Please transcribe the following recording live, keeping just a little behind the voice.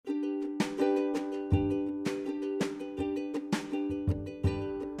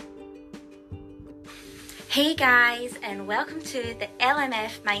Hey guys, and welcome to the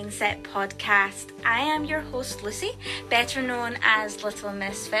LMF Mindset Podcast. I am your host Lucy, better known as Little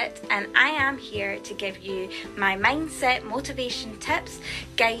Misfit, and I am here to give you my mindset motivation tips,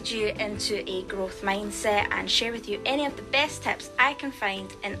 guide you into a growth mindset, and share with you any of the best tips I can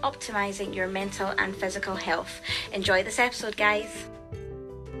find in optimizing your mental and physical health. Enjoy this episode, guys.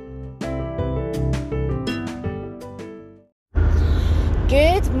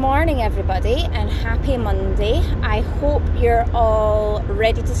 Good morning everybody and happy Monday. I hope you're all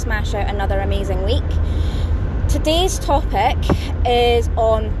ready to smash out another amazing week. Today's topic is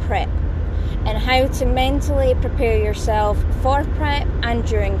on prep and how to mentally prepare yourself for prep and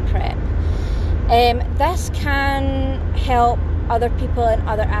during prep. This can help other people in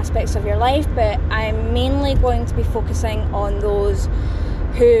other aspects of your life, but I'm mainly going to be focusing on those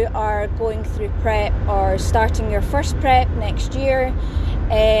who are going through prep or starting your first prep next year.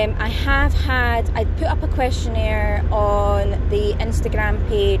 I put up a questionnaire on the Instagram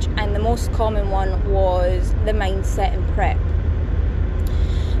page, and the most common one was the mindset in prep.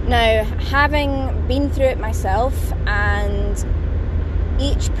 Now, having been through it myself, and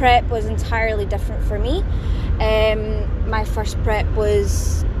each prep was entirely different for me. My first prep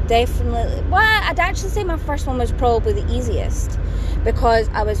was I'd actually say my first one was probably the easiest, because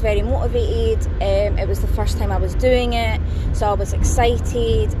I was very motivated. It was the first time I was doing it, so I was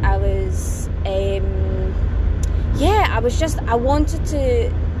excited. I wanted to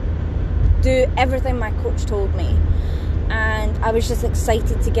do everything my coach told me, and I was just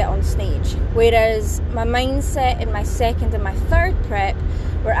excited to get on stage. Whereas my mindset in my second and my third prep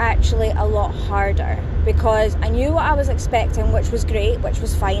were actually a lot harder, because I knew what I was expecting, which was great, which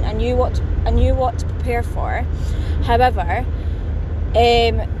was fine. I knew what to prepare for. However,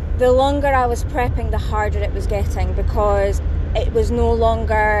 the longer I was prepping, the harder it was getting, because I was no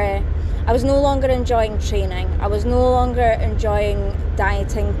longer enjoying training. I was no longer enjoying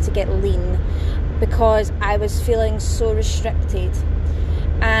dieting to get lean, because I was feeling so restricted.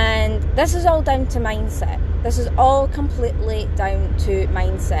 And this is all down to mindset. This is all completely down to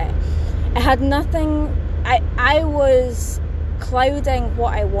mindset. It had nothing. I was clouding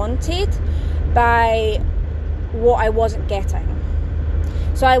what I wanted by what I wasn't getting.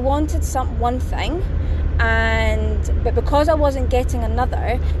 So I wanted one thing, but because I wasn't getting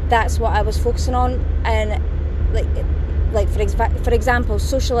another, that's what I was focusing on. And like for example,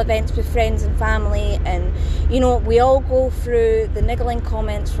 social events with friends and family, and we all go through the niggling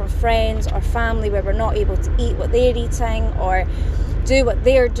comments from friends or family where we're not able to eat what they're eating or do what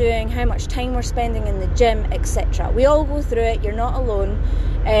they're doing, how much time we're spending in the gym, etc. We all go through it. You're not alone.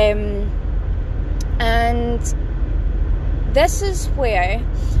 And this is where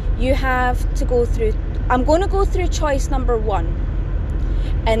you have to go through. I'm going to go through choice number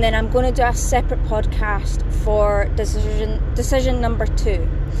 1, and then I'm going to do a separate podcast for decision number 2.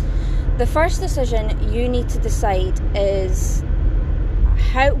 The first decision you need to decide is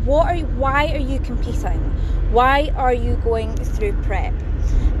why are you competing? Why are you going through prep?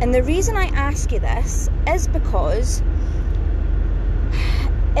 And the reason I ask you this is because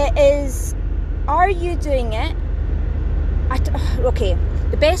are you doing it?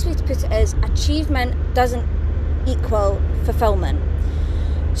 The best way to put it is achievement doesn't equal fulfillment.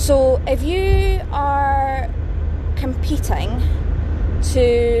 So if you are competing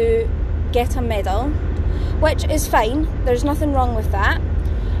to get a medal, which is fine, there's nothing wrong with that,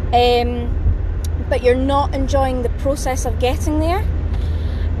 but you're not enjoying the process of getting there,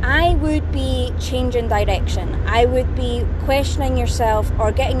 I would be changing direction. I would be questioning yourself,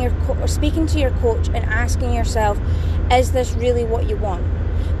 or or speaking to your coach and asking yourself, is this really what you want?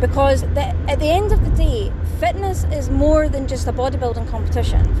 Because at the end of the day, fitness is more than just a bodybuilding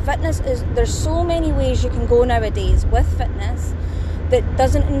competition. There's so many ways you can go nowadays with fitness that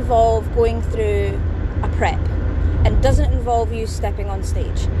doesn't involve going through a prep and doesn't involve you stepping on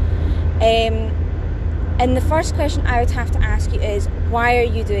stage. And the first question I would have to ask you is, why are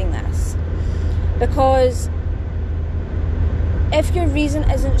you doing this? Because if your reason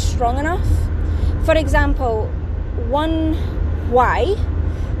isn't strong enough, for example, one why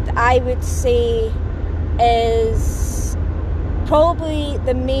that I would say is probably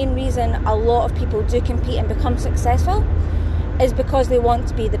the main reason a lot of people do compete and become successful is because they want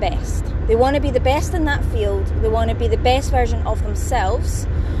to be the best. They want to be the best in that field. They want to be the best version of themselves.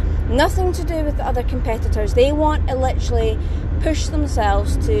 Nothing to do with the other competitors. They want to literally push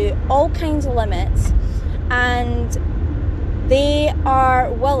themselves to all kinds of limits, and they are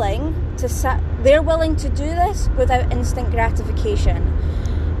willing to do this without instant gratification.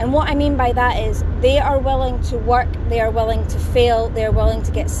 And what I mean by that is they are willing to work, they are willing to fail, they are willing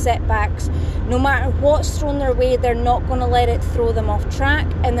to get setbacks. No matter what's thrown their way, they're not going to let it throw them off track,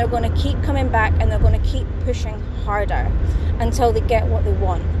 and they're going to keep coming back, and they're going to keep pushing harder until they get what they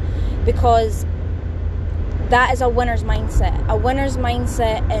want. Because that is a winner's mindset. A winner's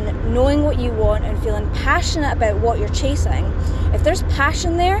mindset in knowing what you want and feeling passionate about what you're chasing. If there's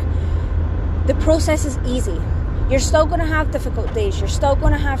passion there, the process is easy. You're still going to have difficult days, you're still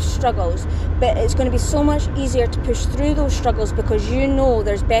going to have struggles, but it's going to be so much easier to push through those struggles because you know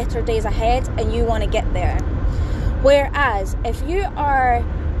there's better days ahead and you want to get there. Whereas if you are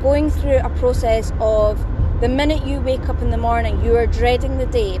going through a process of the minute you wake up in the morning, you are dreading the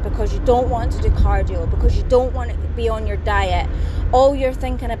day because you don't want to do cardio, because you don't want to be on your diet, all you're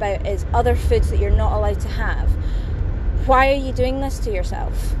thinking about is other foods that you're not allowed to have. Why are you doing this to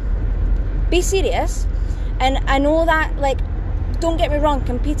yourself? Be serious. And I know that, like, don't get me wrong,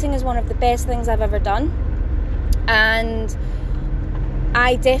 competing is one of the best things I've ever done. And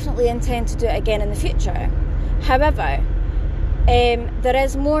I definitely intend to do it again in the future. However, there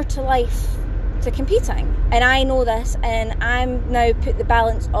is more to life to competing. And I know this, and I'm now put the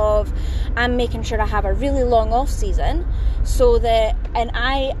balance of I'm making sure I have a really long off season so that, and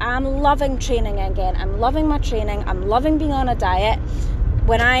I am loving training again. I'm loving my training. I'm loving being on a diet.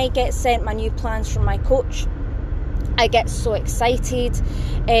 When I get sent my new plans from my coach, I get so excited,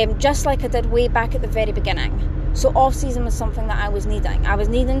 just like I did way back at the very beginning. So off season was something that I was needing. I was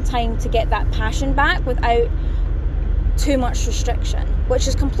needing time to get that passion back without too much restriction, which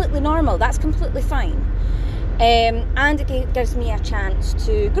is completely normal. That's completely fine. And it gives me a chance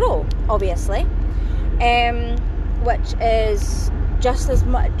to grow, obviously, which is just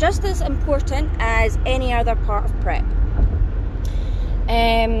as important as any other part of prep.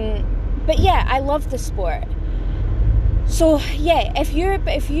 But yeah, I love the sport. So yeah, if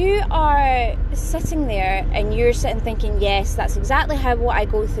you are sitting there and you're sitting thinking, yes, that's exactly what I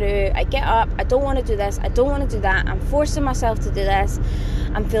go through. I get up, I don't want to do this, I don't want to do that, I'm forcing myself to do this,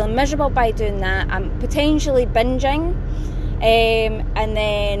 I'm feeling miserable by doing that, I'm potentially binging, and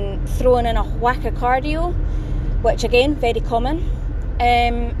then throwing in a whack of cardio, which again, very common.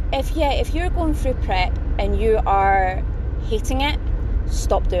 If you're going through prep and you are hating it,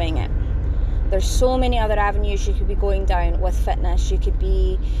 stop doing it. There's so many other avenues you could be going down with fitness. You could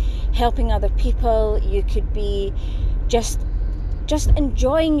be helping other people. You could be just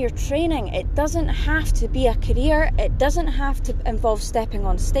enjoying your training. It doesn't have to be a career. It doesn't have to involve stepping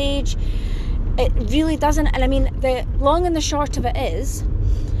on stage. It really doesn't. And I mean, the long and the short of it is,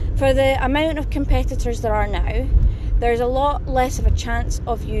 for the amount of competitors there are now, there's a lot less of a chance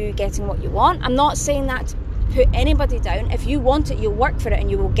of you getting what you want. I'm not saying that to put anybody down. If you want it, you'll work for it and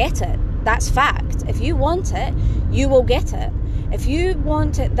you will get it. That's fact. If you want it, you will get it. If you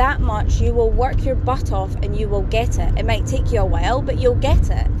want it that much, you will work your butt off and you will get it. It might take you a while, but you'll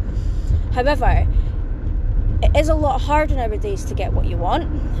get it. However, it is a lot harder nowadays to get what you want.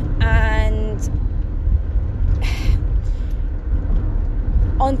 And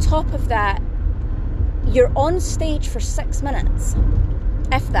on top of that, you're on stage for 6 minutes,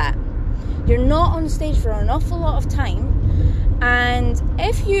 if that. You're not on stage for an awful lot of time. And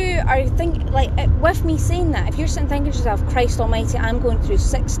if you are thinking, like, with me saying that, if you're sitting thinking to yourself, Christ almighty, I'm going through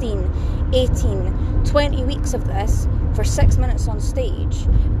 16, 18, 20 weeks of this for 6 minutes on stage,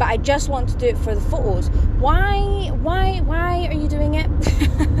 but I just want to do it for the photos. Why are you doing it?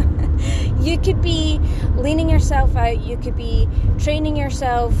 You could be leaning yourself out, you could be training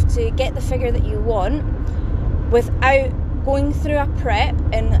yourself to get the figure that you want without going through a prep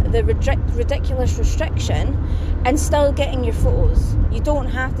and the ridiculous restriction and still getting your photos. You don't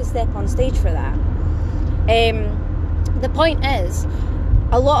have to step on stage for that. The point is,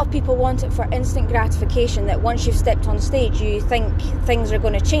 a lot of people want it for instant gratification, that once you've stepped on stage you think things are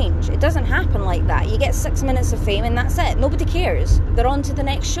going to change. It doesn't happen like that. You get 6 minutes of fame and that's it. Nobody cares. They're on to the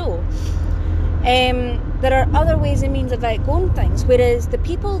next show. There are other ways and means of outgoing things, whereas the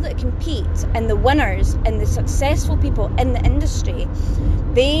people that compete and the winners and the successful people in the industry,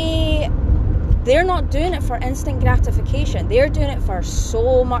 they're not doing it for instant gratification. They're doing it for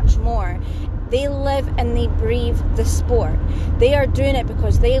so much more. They live and they breathe the sport. They are doing it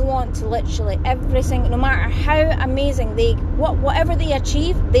because they want to literally everything, no matter how amazing whatever they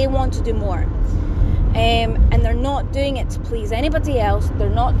achieve, they want to do more. And they're not doing it to please anybody else. They're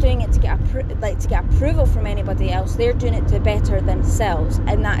not doing it to get approval from anybody else. They're doing it to better themselves,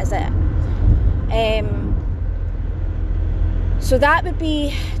 and that is it. So that would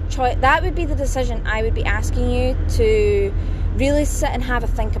be the decision I would be asking you to really sit and have a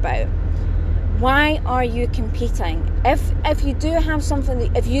think about. Why are you competing? If you do have something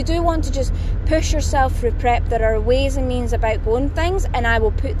that, if you do want to just push yourself through prep, there are ways and means about going things, and I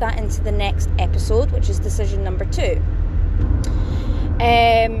will put that into the next episode, which is decision number 2.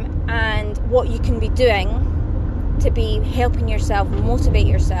 And what you can be doing to be helping yourself motivate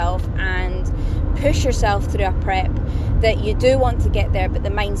yourself and push yourself through a prep that you do want to get there, but the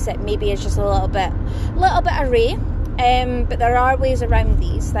mindset maybe is just a little bit array. But there are ways around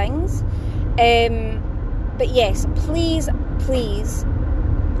these things. But yes, please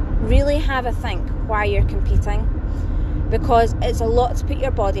really have a think why you're competing, because it's a lot to put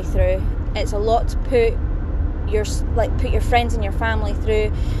your body through. It's a lot to put your friends and your family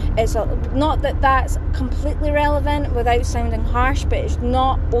through. It's not that that's completely relevant without sounding harsh, but it's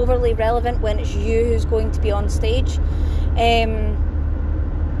not overly relevant when it's you who's going to be on stage.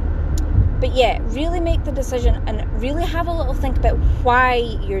 But yeah, really make the decision and really have a little think about why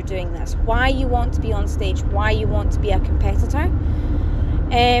you're doing this, why you want to be on stage, why you want to be a competitor.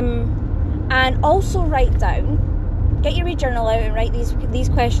 And also write down, get your journal out and write these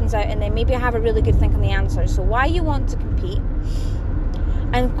questions out, and then maybe have a really good think on the answers. So why you want to compete.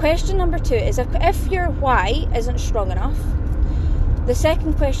 And question number 2 is if your why isn't strong enough, the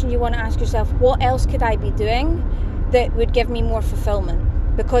second question you want to ask yourself, what else could I be doing that would give me more fulfillment?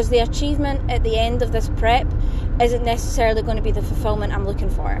 Because the achievement at the end of this prep isn't necessarily going to be the fulfillment I'm looking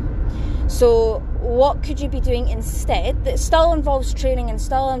for. So what could you be doing instead that still involves training and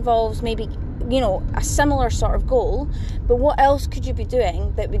still involves maybe, a similar sort of goal, but what else could you be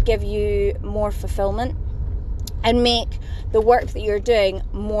doing that would give you more fulfillment and make the work that you're doing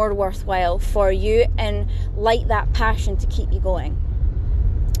more worthwhile for you and light that passion to keep you going?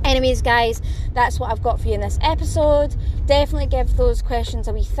 Anyways, guys, that's what I've got for you in this episode. Definitely give those questions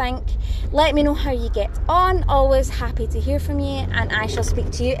a wee think. Let me know how you get on. Always happy to hear from you, and I shall speak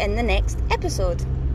to you in the next episode.